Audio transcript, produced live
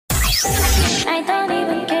I don't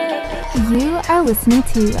even care. You are listening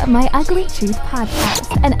to My Ugly Truth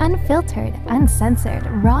Podcast, an unfiltered, uncensored,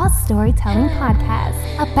 raw storytelling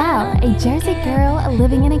podcast about a Jersey girl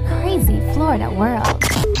living in a crazy Florida world.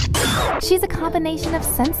 She's a combination of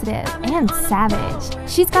sensitive and savage.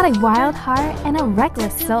 She's got a wild heart and a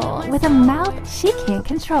reckless soul with a mouth she can't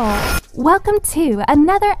control. Welcome to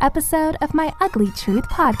another episode of My Ugly Truth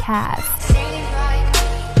Podcast.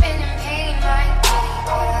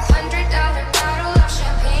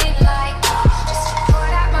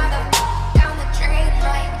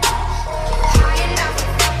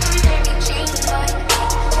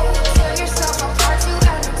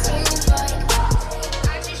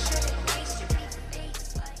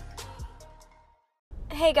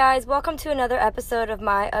 Hey guys, welcome to another episode of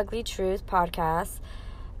My Ugly Truth Podcast.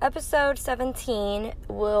 Episode 17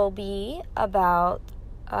 will be about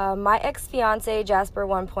my ex-fiance, Jasper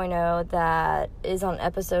 1.0, that is on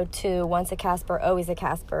episode 2, Once a Casper, Always a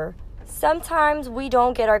Casper. Sometimes we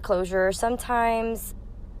don't get our closure. Sometimes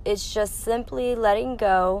it's just simply letting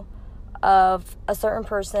go of a certain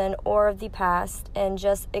person or of the past and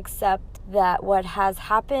just accept that what has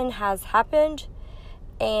happened,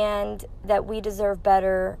 and that we deserve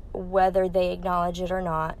better whether they acknowledge it or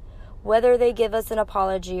not, whether they give us an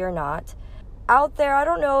apology or not. Out there, I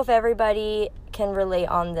don't know if everybody can relate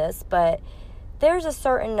on this, but there's a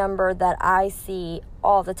certain number that I see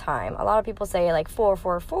all the time. A lot of people say like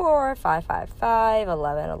 444, 555,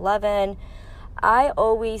 1111. I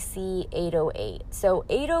always see 808. So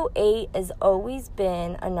 808 has always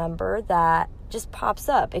been a number that just pops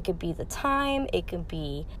up. It could be the time, it could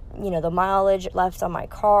be, the mileage left on my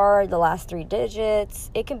car, the last 3 digits.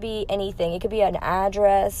 It could be anything. It could be an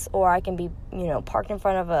address, or I can be, parked in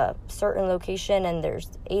front of a certain location and there's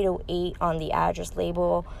 808 on the address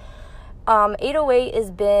label. 808 has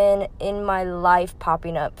been in my life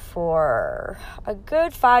popping up for a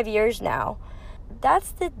good 5 years now.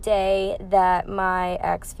 That's the day that my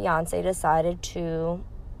ex-fiance decided to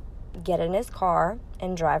get in his car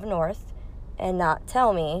and drive north and not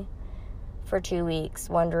tell me for 2 weeks,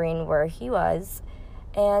 wondering where he was.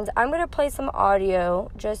 And I'm going to play some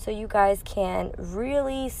audio just so you guys can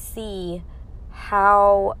really see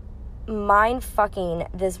how mind-fucking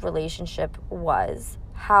this relationship was,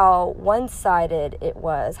 how one-sided it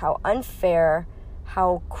was, how unfair,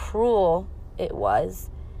 how cruel it was,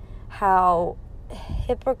 how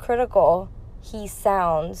hypocritical he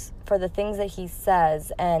sounds for the things that he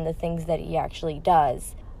says and the things that he actually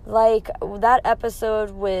does. Like that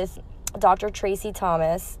episode with Dr. Tracy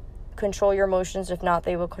Thomas, Control Your Emotions, if not,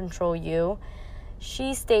 they will control you.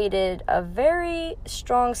 She stated a very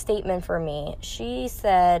strong statement for me. She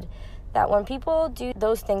said that when people do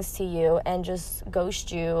those things to you and just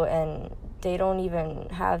ghost you and they don't even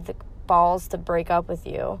have the balls to break up with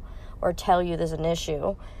you or tell you there's an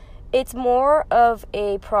issue, it's more of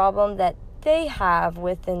a problem that they have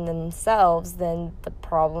within themselves than the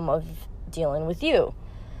problem of dealing with you.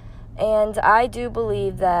 And I do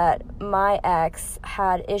believe that my ex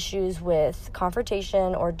had issues with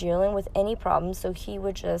confrontation or dealing with any problems, so he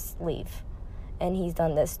would just leave. And he's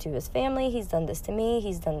done this to his family, he's done this to me,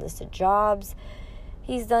 he's done this to jobs,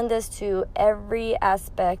 he's done this to every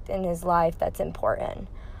aspect in his life that's important.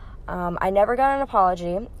 I never got an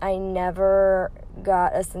apology, I never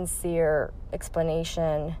got a sincere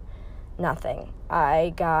explanation, nothing.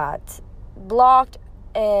 I got blocked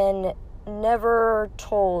and never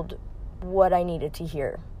told what I needed to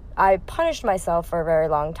hear. I punished myself for a very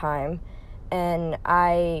long time, and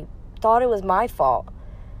I thought it was my fault.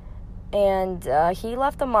 And he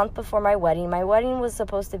left a month before my wedding. My wedding was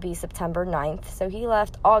supposed to be September 9th, so he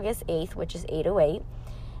left August 8th, which is 808.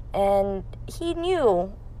 And he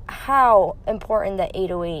knew how important that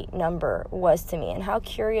 808 number was to me and how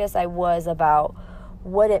curious I was about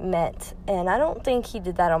what it meant. And I don't think he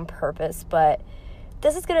did that on purpose, but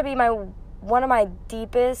this is going to be one of my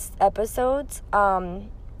deepest episodes.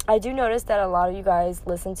 I do notice that a lot of you guys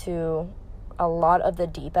listen to a lot of the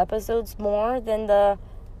deep episodes more than the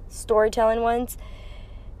storytelling ones.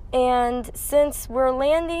 And since we're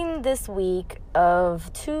landing this week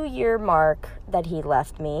of 2-year mark that he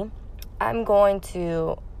left me, I'm going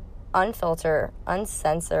to unfilter,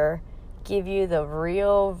 uncensor, give you the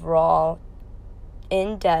real, raw,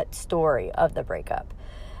 in-depth story of the breakup.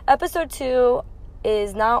 Episode 2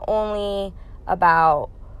 is not only about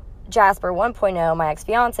Jasper 1.0, my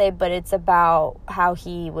ex-fiance, but it's about how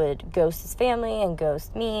he would ghost his family and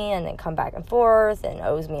ghost me and then come back and forth and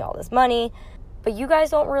owes me all this money. But you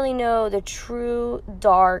guys don't really know the true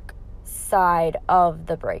dark side of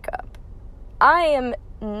the breakup. I am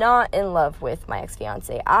not in love with my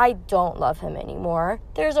ex-fiance. I don't love him anymore.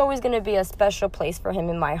 There's always going to be a special place for him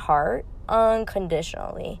in my heart,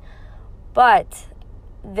 unconditionally. But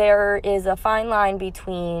there is a fine line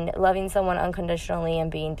between loving someone unconditionally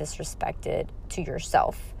and being disrespected to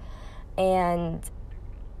yourself. And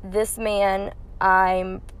this man,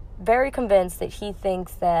 I'm very convinced that he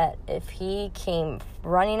thinks that if he came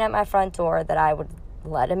running at my front door that I would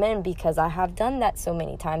let him in, because I have done that so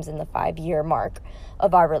many times in the 5-year mark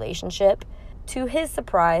of our relationship. To his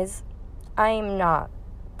surprise, I am not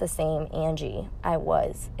the same Angie I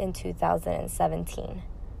was in 2017.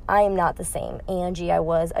 I am not the same Angie I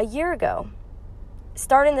was a year ago.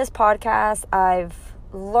 Starting this podcast, I've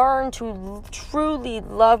learned to truly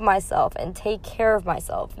love myself and take care of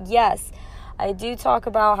myself. Yes, I do talk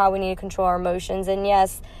about how we need to control our emotions, and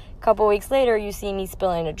yes, a couple weeks later, you see me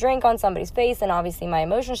spilling a drink on somebody's face, and obviously my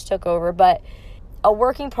emotions took over, but a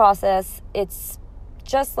working process. It's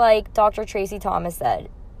just like Dr. Tracy Thomas said,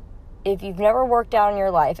 if you've never worked out in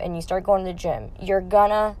your life and you start going to the gym, you're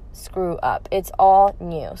gonna screw up. It's all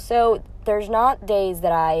new. So there's not days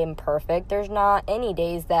that I am perfect. There's not any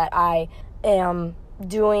days that I am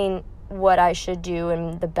doing what I should do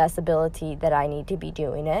and the best ability that I need to be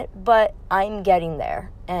doing it, but I'm getting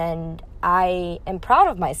there, and I am proud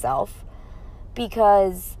of myself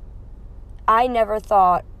because I never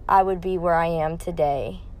thought I would be where I am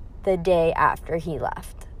today the day after he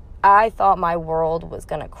left. I thought my world was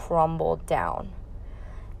going to crumble down.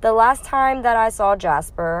 The last time that I saw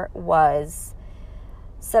Jasper was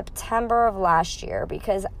September of last year,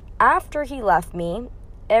 because after he left me,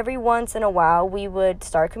 every once in a while, we would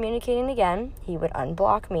start communicating again. He would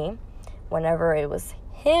unblock me whenever it was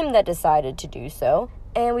him that decided to do so.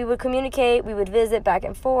 And we would communicate, we would visit back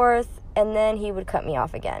and forth, and then he would cut me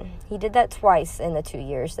off again. He did that twice in the 2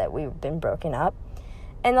 years that we've been broken up.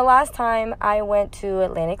 And the last time I went to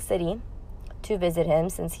Atlantic City to visit him,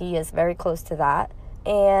 since he is very close to that.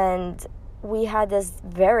 And we had this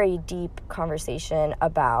very deep conversation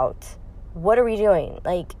about, what are we doing?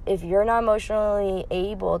 Like, if you're not emotionally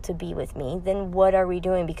able to be with me, then what are we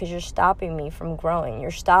doing? Because you're stopping me from growing.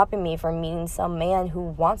 You're stopping me from meeting some man who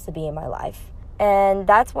wants to be in my life. And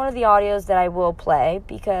that's one of the audios that I will play,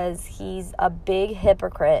 because he's a big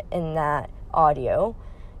hypocrite in that audio.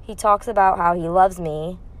 He talks about how he loves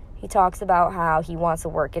me. He talks about how he wants to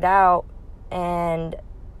work it out. And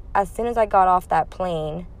as soon as I got off that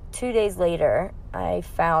plane, 2 days later, I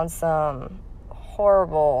found some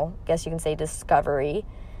horrible, I guess you can say, discovery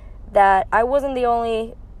that I wasn't the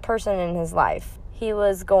only person in his life. He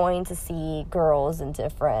was going to see girls in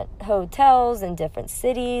different hotels in different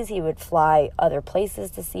cities. He would fly other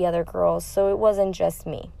places to see other girls, so it wasn't just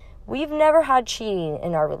me. We've never had cheating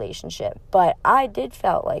in our relationship, but I did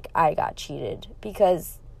felt like I got cheated,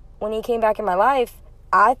 because when he came back in my life,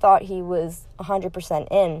 I thought he was 100%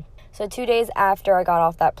 in. So 2 days after I got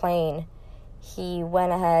off that plane, he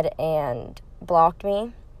went ahead and blocked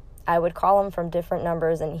me. I would call him from different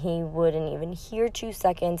numbers, and he wouldn't even hear 2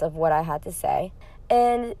 seconds of what I had to say.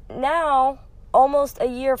 And now, almost a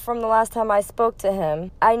year from the last time I spoke to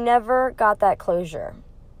him, I never got that closure.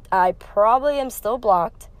 I probably am still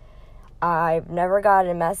blocked. I've never got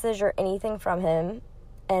a message or anything from him,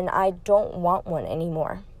 and I don't want one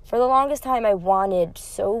anymore. For the longest time, I wanted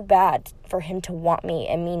so bad for him to want me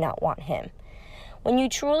and me not want him. When you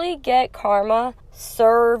truly get karma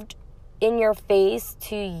served in your face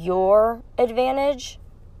to your advantage,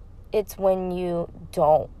 it's when you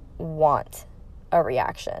don't want a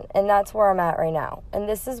reaction. And that's where I'm at right now. And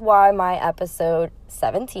this is why my episode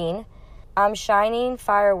 17, I'm shining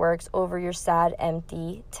fireworks over your sad,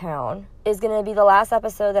 empty town, is going to be the last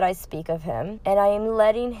episode that I speak of him. And I am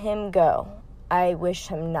letting him go. I wish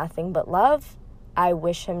him nothing but love. I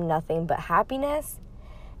wish him nothing but happiness.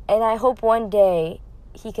 And I hope one day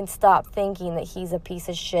he can stop thinking that he's a piece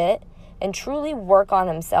of shit and truly work on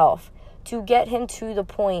himself to get him to the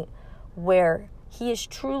point where he is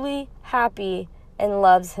truly happy and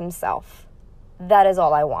loves himself. That is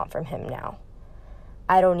all I want from him now.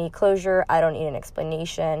 I don't need closure. I don't need an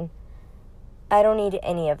explanation. I don't need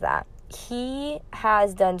any of that. He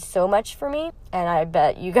has done so much for me, and I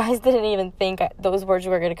bet you guys didn't even think those words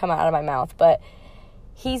were going to come out of my mouth, but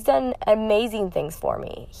he's done amazing things for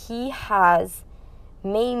me. He has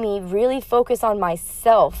made me really focus on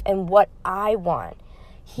myself and what I want.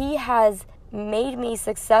 He has made me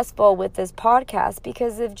successful with this podcast,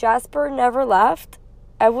 because if Jasper never left,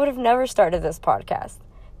 I would have never started this podcast.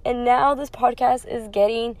 And now this podcast is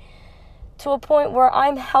getting to a point where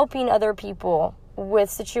I'm helping other people with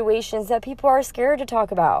situations that people are scared to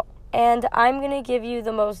talk about. And I'm going to give you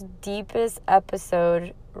the most deepest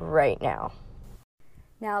episode right now.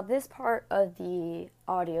 Now, this part of the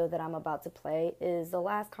audio that I'm about to play is the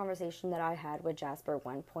last conversation that I had with Jasper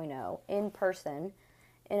 1.0 in person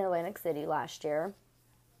in Atlantic City last year.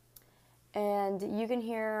 And you can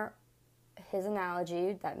hear his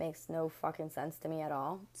analogy that makes no fucking sense to me at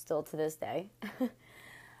all, still to this day.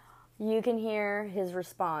 You can hear his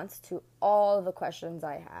response to all of the questions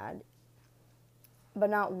I had.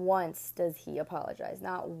 But not once does he apologize.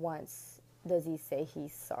 Not once does he say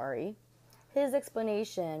he's sorry. His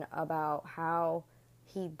explanation about how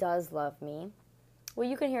he does love me, well,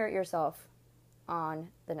 you can hear it yourself on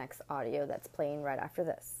the next audio that's playing right after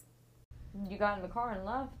this. You got in the car and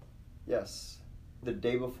left? Yes. The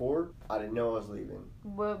day before, I didn't know I was leaving.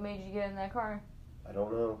 What made you get in that car? I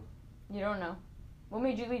don't know. You don't know. What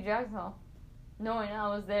made you leave Jacksonville? Knowing I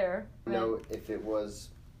was there. No, if it was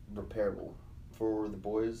repairable. For the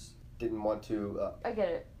boys, didn't want to... I get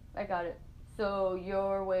it. I got it. So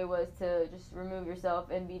your way was to just remove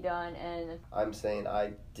yourself and be done and... I'm saying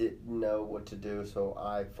I didn't know what to do, so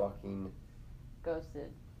I fucking...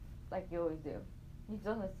 ghosted. Like you always do. You've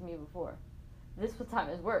done this to me before. This time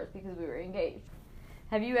is worse because we were engaged.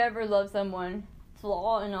 Have you ever loved someone,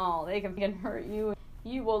 flaw and all, they can hurt you,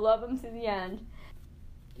 you will love them to the end?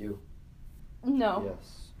 You. No.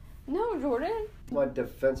 Yes. No, Jordan. My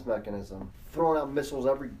defense mechanism. Throwing out missiles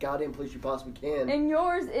every goddamn place you possibly can. And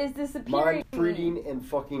yours is disappearing. Mind reading and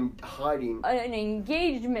fucking hiding. An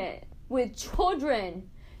engagement with children.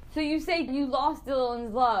 So you say you lost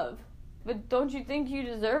Dylan's love, but don't you think you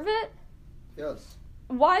deserve it? Yes.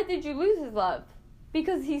 Why did you lose his love?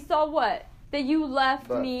 Because he saw what? That you left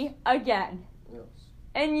me again. Yes.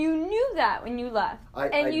 And you knew that when you left.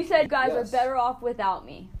 You said, you guys yes. are better off without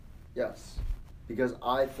me. Yes. Because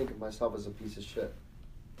I think of myself as a piece of shit.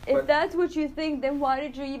 If that's what you think, then why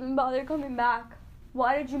did you even bother coming back?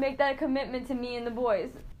 Why did you make that a commitment to me and the boys?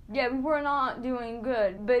 Yeah, we were not doing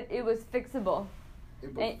good, but it was fixable.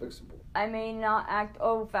 It was fixable. I may not act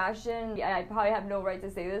old-fashioned. I probably have no right to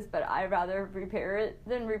say this, but I'd rather repair it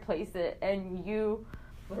than replace it. And you...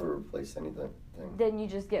 Never replace anything. Then you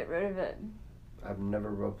just get rid of it. I've never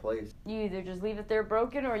replaced. You either just leave it there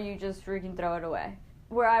broken or you just freaking throw it away.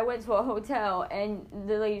 Where I went to a hotel and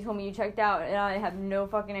the lady told me you checked out and I have no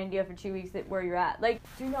fucking idea for 2 weeks where you're at. Like,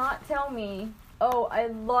 do not tell me, oh, I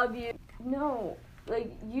love you. No.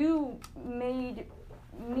 Like, you made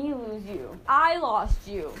me lose you. I lost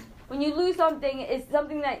you. When you lose something, it's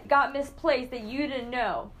something that got misplaced that you didn't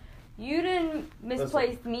know. You didn't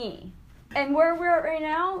misplace me. And where we're at right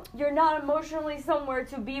now, you're not emotionally somewhere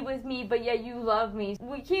to be with me, but yet you love me.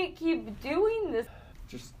 We can't keep doing this.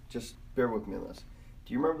 Just bear with me on this.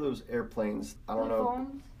 Do you remember those airplanes? I don't know. The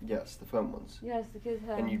phones? Yes, the foam ones. Yes, the kids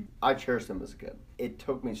had. And I cherished them as a kid. It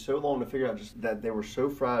took me so long to figure out just that they were so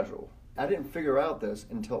fragile. I didn't figure out this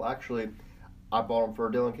until actually I bought them for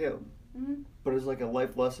Dylan and Caleb. Mm-hmm. But it's like a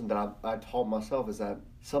life lesson that I taught myself is that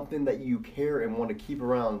something that you care and want to keep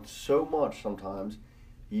around so much sometimes,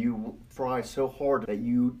 you try so hard that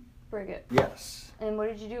you... break it. Yes. And what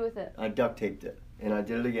did you do with it? I duct taped it. And I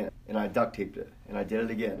did it again. And I duct taped it. And I did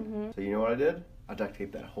it again. Mm-hmm. So you know what I did? I duct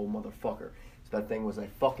taped that whole motherfucker. So that thing was a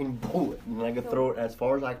fucking bullet. And I could throw it as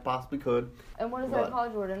far as I possibly could. And what is that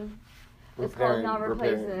called, Jordan? It's called not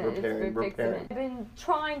replacing it. It's fixing it. I've been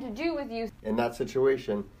trying to do with you. In that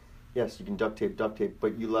situation, yes, you can duct tape,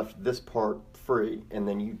 but you left this part free, and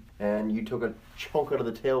then you took a chunk out of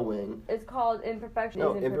the tail wing. It's called imperfection.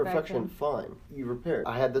 No, imperfection, fine. You repaired.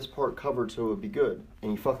 I had this part covered so it would be good,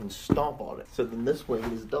 and you fucking stomp on it. So then this wing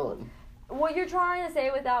is done. What you're trying to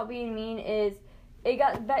say without being mean is it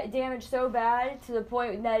got damaged so bad to the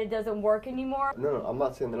point that it doesn't work anymore. No, I'm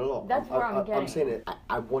not saying that at all. That's where I'm getting. I'm saying it.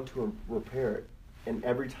 I want to repair it, and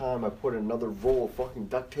every time I put another roll of fucking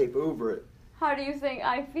duct tape over it. How do you think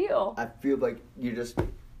I feel? I feel like you just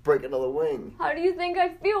break another wing. How do you think I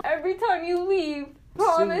feel every time you leave?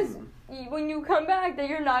 Promise when you come back that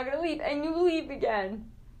you're not gonna leave, and you leave again.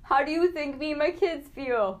 How do you think me and my kids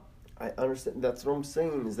feel? I understand. That's what I'm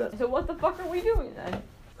saying is that... So what the fuck are we doing then?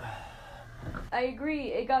 I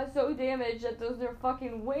agree, it got so damaged that those are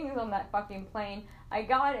fucking wings on that fucking plane. I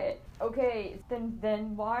got it. Okay,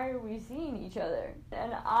 then why are we seeing each other?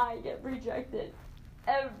 And I get rejected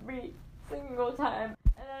every single time.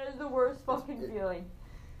 And that is the worst fucking feeling.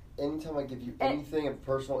 Anytime I give you anything of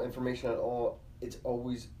personal information at all, it's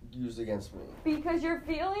always used against me. Because your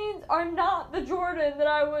feelings are not the Jordan that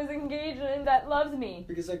I was engaged in that loves me.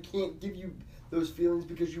 Because I can't give you those feelings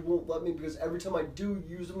because you won't let me, because every time I do,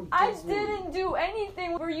 use them against me. I didn't do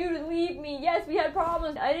anything for you to leave me. Yes, we had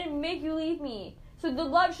problems. I didn't make you leave me. So the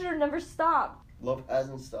love should have never stopped. Love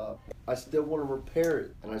hasn't stopped. I still want to repair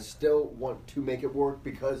it, and I still want to make it work,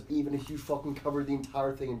 because even if you fucking cover the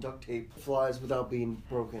entire thing in duct tape, it flies without being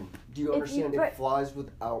broken. Do you understand? It flies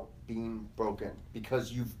without being broken,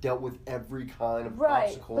 because you've dealt with every kind of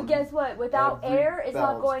obstacle. But guess what? Without air, it's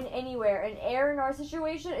not going anywhere. And air in our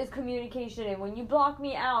situation is communication. And when you block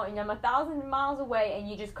me out and I'm 1,000 miles away and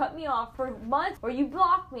you just cut me off for months, or you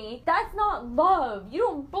block me, that's not love. You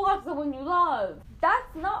don't block someone you love.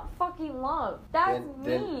 That's not fucking love. That's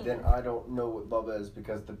mean. Then I don't know what love is,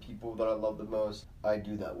 because the people that I love the most, I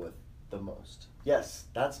do that with the most. Yes,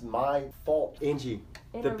 that's my fault. Angie,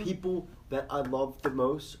 the people that I love the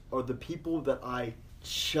most are the people that I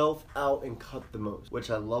shelf out and cut the most,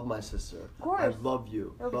 which I love my sister. Of course. I love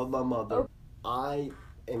you. Love my mother. I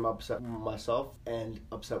am upset with myself and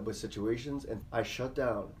upset with situations, and I shut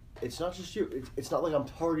down. It's not just you. It's not like I'm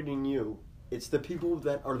targeting you. It's the people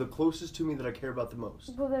that are the closest to me that I care about the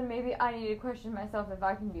most. Well, then maybe I need to question myself if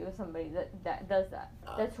I can be with somebody that does that.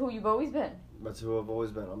 That's who you've always been. That's who I've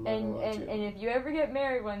always been. I'm not gonna lie to you. And if you ever get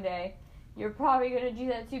married one day, you're probably going to do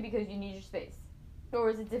that too because you need your space. Or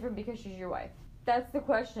is it different because she's your wife? That's the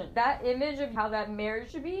question. That image of how that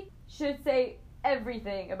marriage should say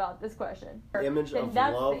everything about this question. The image of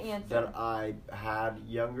love that I had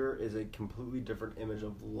younger is a completely different image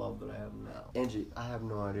of love that I have now. Angie, I have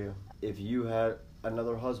no idea. If you had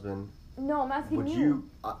another husband, no, I'm asking would you.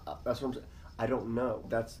 That's what I'm saying. I don't know.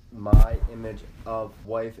 That's my image of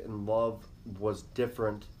wife and love was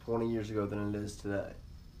different 20 years ago than it is today.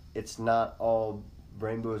 It's not all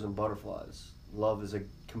rainbows and butterflies. Love is a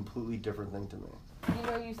completely different thing to me.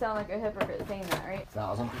 You know you sound like a hypocrite saying that, right?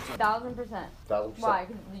 1,000%. 1,000%. 1,000%. Why?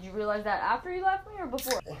 Did you realize that after you left me or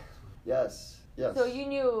before? Yes. Yes. So you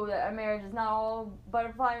knew that a marriage is not all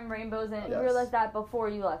butterfly and rainbows, and you realized that before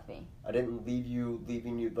you left me. I didn't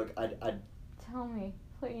leaving you. Like I. Tell me,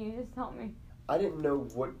 please, just tell me. I didn't know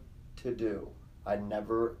what to do. I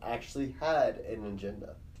never actually had an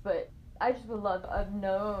agenda. But I just would love to have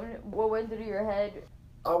known what went through your head.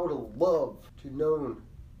 I would have loved to know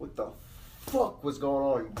what the fuck was going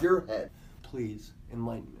on in your head. Please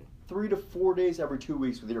enlighten me. 3 to 4 days every 2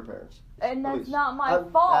 weeks with your parents. And that's not my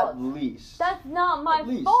fault. At least. That's not my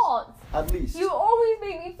fault. At least. You always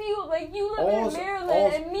make me feel like you live in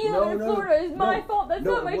Maryland and me living in Florida is my fault. That's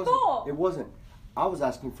not my fault. It wasn't. I was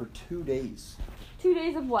asking for 2 days. 2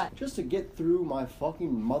 days of what? Just to get through my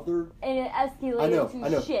fucking mother. And it escalated I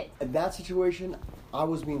know. Shit. In that situation, I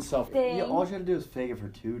was being selfish. Yeah, all you had to do is fake it for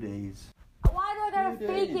 2 days. Why do I gotta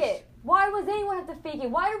fake it? Why does anyone have to fake it?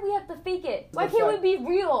 Why do we have to fake it? Why can't we be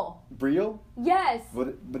real? Real? Yes.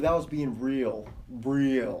 But that was being real.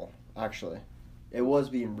 Real, actually. It was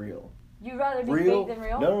being real. You'd rather be fake than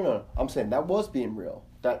real? No. I'm saying that was being real.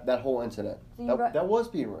 That whole incident. So that was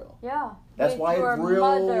being real. Yeah. That's why it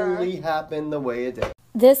really happened the way it did.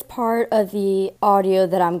 This part of the audio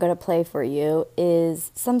that I'm going to play for you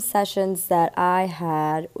is some sessions that I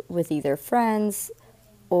had with either friends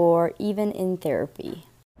or even in therapy.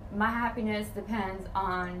 My happiness depends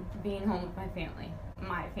on being home with my family.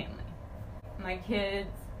 My kids,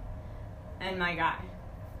 and my guy.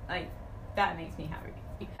 Like, that makes me happy.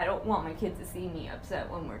 I don't want my kids to see me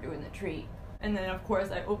upset when we're doing the treat. And then, of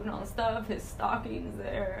course, I open all the stuff, his stockings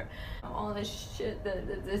there, all this shit that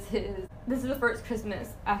is his. This is the first Christmas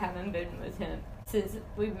I haven't been with him since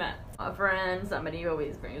we've met. A friend, somebody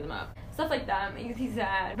always brings him up. Stuff like that makes me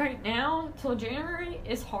sad. Right now, till January,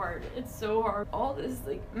 is hard. It's so hard. All this,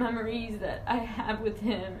 like, memories that I have with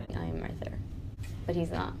him. I am right there. But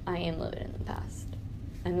he's not. I am living in the past.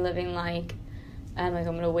 I'm living like I'm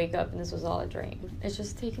gonna wake up and this was all a dream. It's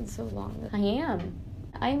just taken so long. I am.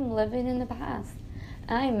 I'm living in the past.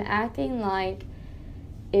 I'm acting like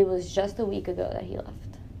it was just a week ago that he left.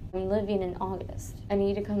 I'm living in August. I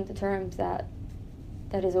need to come to terms that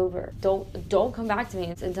is over. Don't come back to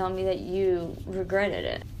me and tell me that you regretted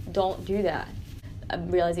it. Don't do that. A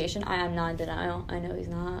realization, I am not in denial. I know he's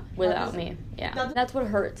not without me. Yeah. That's what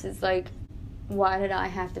hurts. It's like, why did I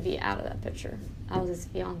have to be out of that picture? I was his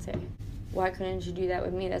fiance. Why couldn't you do that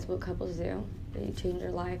with me? That's what couples do. They change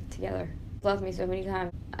their life together. Left me so many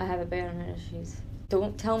times. I have abandonment issues.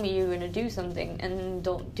 Don't tell me you're gonna do something and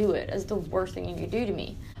don't do it. That's the worst thing you could do to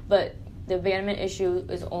me. But the abandonment issue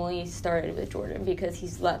is only started with Jordan because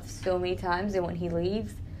he's left so many times, and when he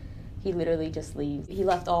leaves, he literally just leaves. He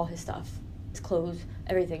left all his stuff. His clothes,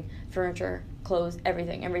 everything. Furniture, clothes,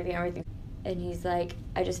 everything. And he's like,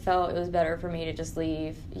 I just felt it was better for me to just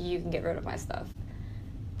leave. You can get rid of my stuff.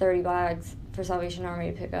 30 bags for Salvation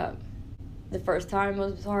Army to pick up. The first time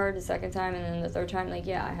was hard, the second time, and then the third time, like,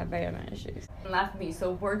 yeah, I have abandonment issues. Laugh at me,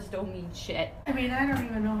 so words don't mean shit. I mean, I don't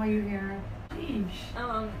even know how you're here.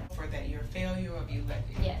 Sheesh. For that, your failure of you let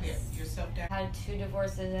yourself down. I had 2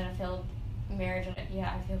 divorces and a failed marriage.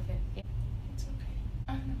 Yeah, I feel yeah. It's okay.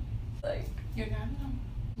 I know. Like, you're not alone.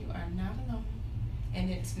 You are not alone. And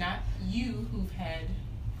it's not you who've had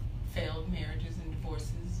failed marriages and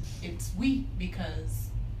divorces. It's we, because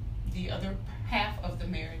the other half of the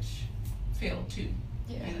marriage failed too.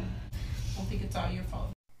 Yeah. And I don't think it's all your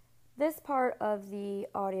fault. This part of the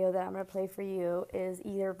audio that I'm going to play for you is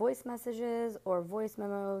either voice messages or voice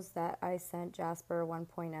memos that I sent Jasper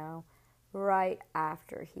 1.0 right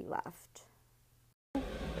after he left.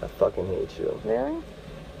 I fucking hate you. Really?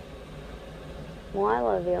 Well, I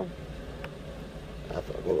love you. I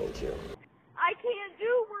fucking hate you. I can't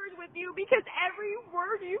do words with you because every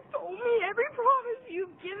word you've told me, every promise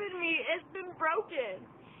you've given me has been broken.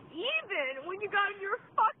 Even when you got on your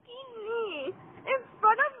fucking knee in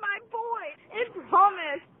front of my boys and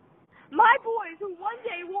promised my boys who one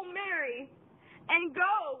day will marry and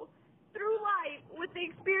go through life with the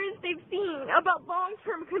experience they've seen about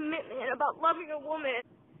long-term commitment, about loving a woman,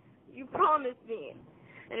 you promised me.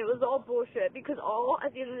 And it was all bullshit because all,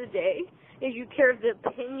 at the end of the day, is you care of the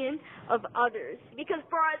opinion of others. Because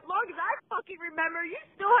for as long as I fucking remember, you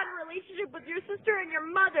still had a relationship with your sister and your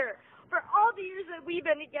mother for all the years that we've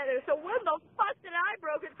been together. So when the fuck did I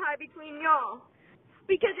broke a tie between y'all?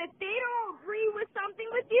 Because if they don't agree with something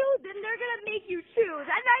with you, then they're going to make you choose.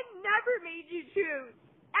 And I never made you choose.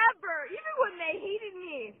 Ever. Even when they hated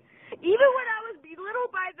me. Even when I was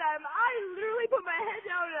belittled by them, I literally put my head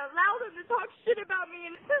down and allowed them to talk shit about me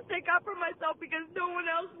and stick up for myself because no one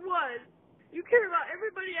else was. You care about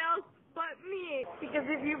everybody else but me. Because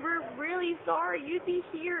if you were really sorry, you'd be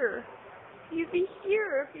here. You'd be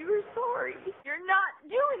here if you were sorry. You're not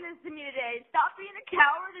doing this to me today. Stop being a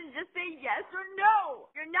coward and just say yes or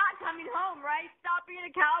no. You're not coming home, right? Stop being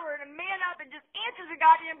a coward and man up and just answer the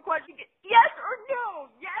goddamn question. Yes or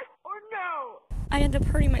no. Yes or no. I end up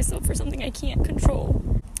hurting myself for something I can't control.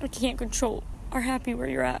 I can't control. Are happy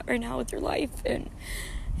where you're at right now with your life and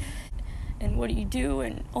what do you do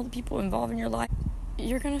and all the people involved in your life.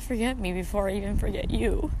 You're gonna forget me before I even forget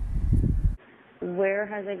you. Where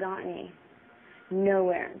has it gotten me?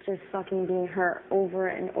 Nowhere. Just fucking being hurt over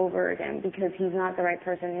and over again because he's not the right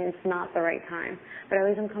person and it's not the right time. But at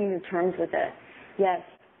least I'm coming to terms with it. Yes,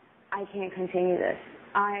 I can't continue this.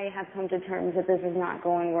 I have come to terms that this is not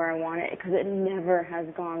going where I want it because it never has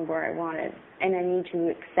gone where I wanted. And I need to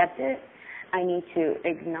accept it. I need to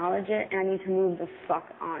acknowledge it, and I need to move the fuck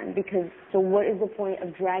on because so what is the point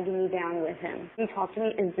of dragging me down with him? You talk to me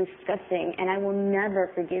is disgusting, and I will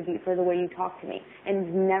never forgive you for the way you talk to me, and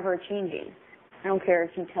it's never changing. I don't care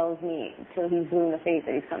if he tells me till he's blue in the face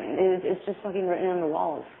that he's coming. It's just fucking written on the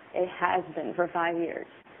walls. It has been for 5 years.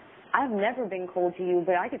 I've never been cold to you,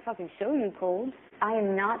 but I could fucking show you cold. I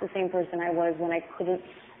am not the same person I was when I couldn't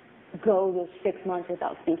go those 6 months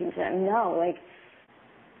without speaking to him. No,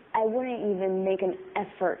 I wouldn't even make an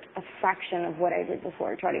effort, a fraction of what I did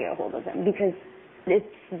before to try to get a hold of him because it's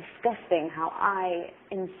disgusting how I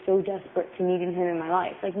am so desperate to meeting him in my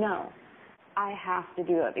life. No, I have to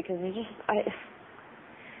do it because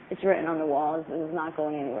it's written on the walls. It's not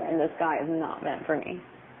going anywhere, and this guy is not meant for me.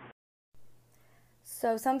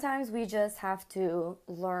 So sometimes we just have to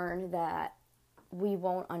learn that we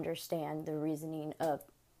won't understand the reasoning of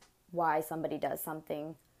why somebody does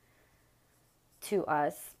something to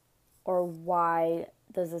us. Or why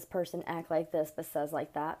does this person act like this but says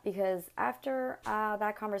like that? Because after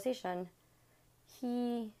that conversation,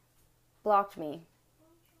 he blocked me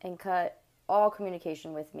and cut all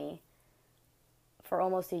communication with me for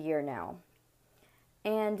almost a year now.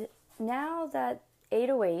 And now that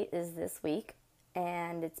 808 is this week,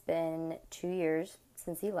 and it's been 2 years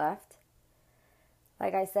since he left,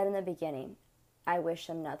 like I said in the beginning, I wish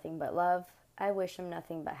him nothing but love. I wish him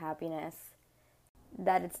nothing but happiness.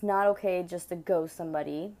 That it's not okay just to ghost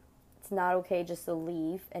somebody. It's not okay just to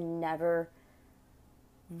leave and never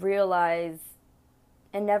realize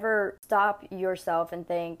and never stop yourself and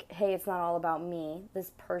think, hey, it's not all about me.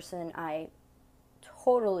 This person I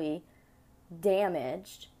totally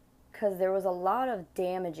damaged because there was a lot of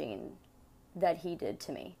damaging that he did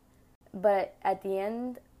to me. But at the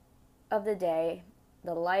end of the day,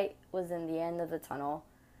 the light was in the end of the tunnel.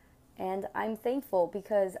 And I'm thankful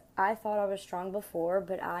because I thought I was strong before,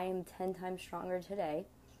 but I am 10 times stronger today.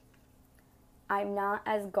 I'm not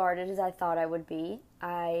as guarded as I thought I would be.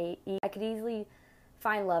 I could easily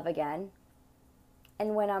find love again.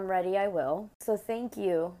 And when I'm ready, I will. So thank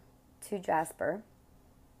you to Jasper.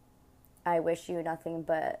 I wish you nothing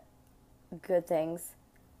but good things.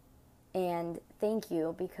 And thank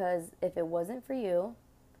you because if it wasn't for you,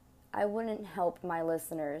 I wouldn't help my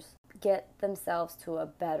listeners get themselves to a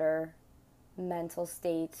better mental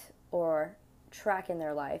state or track in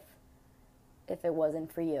their life if it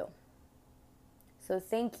wasn't for you. So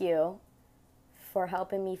thank you for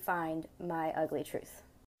helping me find my ugly truth.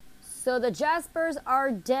 So the Jaspers are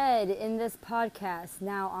dead in this podcast.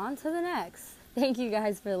 Now on to the next. Thank you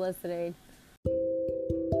guys for listening.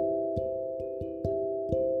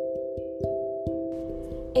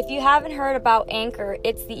 If you haven't heard about Anchor,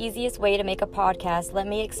 it's the easiest way to make a podcast. Let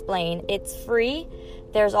me explain. It's free.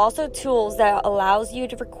 There's also tools that allows you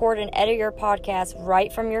to record and edit your podcast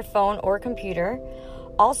right from your phone or computer.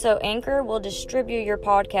 Also, Anchor will distribute your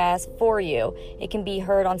podcast for you. It can be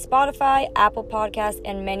heard on Spotify, Apple Podcasts,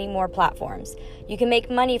 and many more platforms. You can make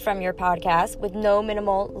money from your podcast with no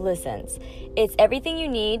minimal listens. It's everything you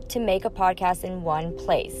need to make a podcast in one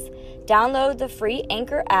place. Download the free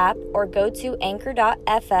Anchor app or go to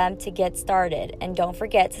anchor.fm to get started. And don't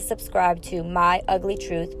forget to subscribe to My Ugly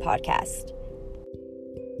Truth podcast.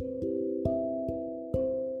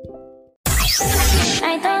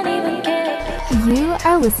 I don't even care. You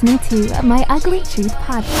are listening to My Ugly Truth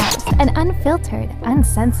podcast, an unfiltered,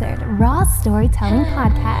 uncensored, raw storytelling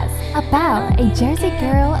podcast about a Jersey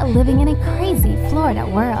girl living in a crazy Florida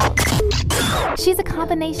world. She's a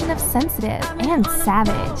combination of sensitive and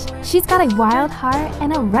savage. She's got a wild heart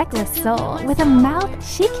and a reckless soul with a mouth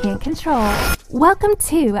she can't control. Welcome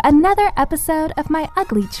to another episode of My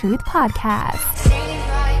Ugly Truth podcast.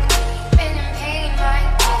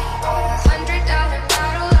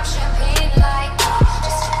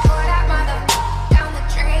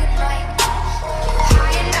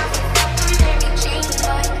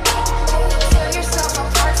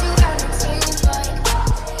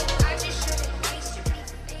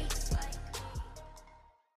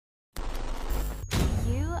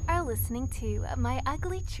 Listening to My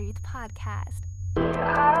Ugly Truth podcast.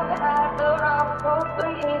 I've had the wrong road,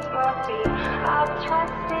 but he's my feet. I've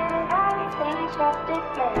trusted everything, trusted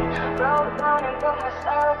men. Broke down and put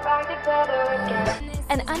myself back together again.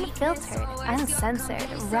 An unfiltered, uncensored,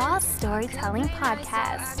 raw storytelling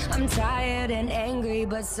podcast. I'm tired and angry,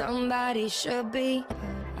 but somebody should be.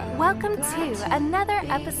 Welcome to another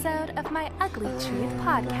episode of My Ugly Truth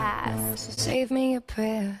podcast. Save me your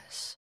prayers.